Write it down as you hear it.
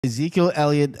Ezekiel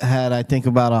Elliott had, I think,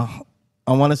 I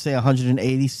want to say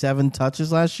 187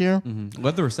 touches last year. Mm-hmm.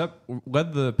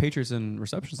 Led the Patriots in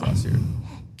receptions last year.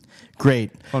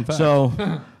 Great. Fun fact.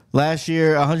 So last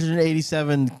year,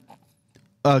 187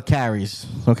 carries.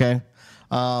 Okay.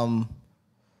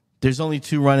 There's only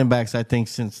 2 running backs, I think,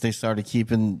 since they started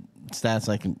keeping stats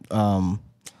like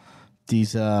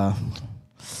these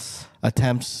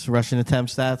rushing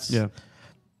attempt stats. Yeah.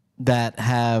 That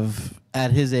have,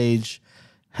 at his age,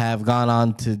 have gone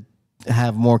on to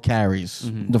have more carries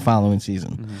the following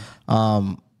season.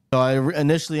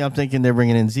 Initially, I'm thinking they're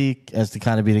bringing in Zeke as to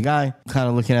kind of be the guy. Kind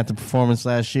of looking at the performance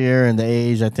last year and the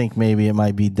age, I think maybe it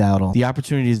might be Dowdle. The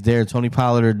opportunity is there. Tony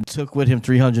Pollard took with him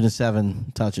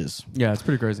 307 touches. Yeah, it's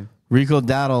pretty crazy. Rico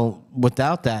Dowdle,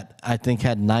 without that, I think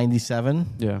had 97.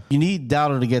 Yeah. You need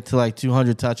Dowdle to get to like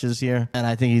 200 touches here, and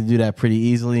I think he'd do that pretty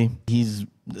easily. He's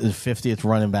the 50th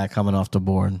running back coming off the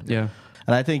board. Yeah.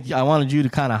 And I think I wanted you to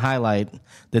kind of highlight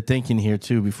the thinking here,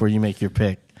 too, before you make your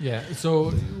pick. Yeah,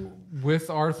 so with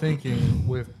our thinking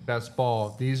with best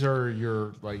ball, these are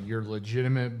your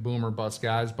legitimate boom or bust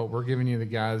guys, but we're giving you the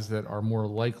guys that are more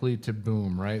likely to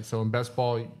boom, right? So in best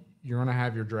ball, you're going to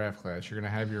have your draft class. You're going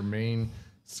to have your main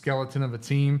skeleton of a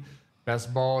team.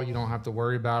 Best ball, you don't have to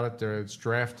worry about it. It's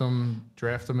draft them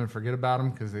and forget about them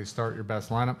because they start your best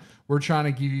lineup. We're trying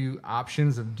to give you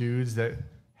options of dudes that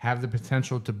have the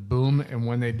potential to boom, and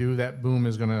when they do, that boom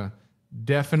is going to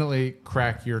definitely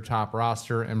crack your top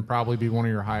roster and probably be one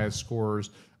of your highest scorers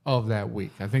of that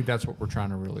week. I think that's what we're trying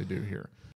to really do here.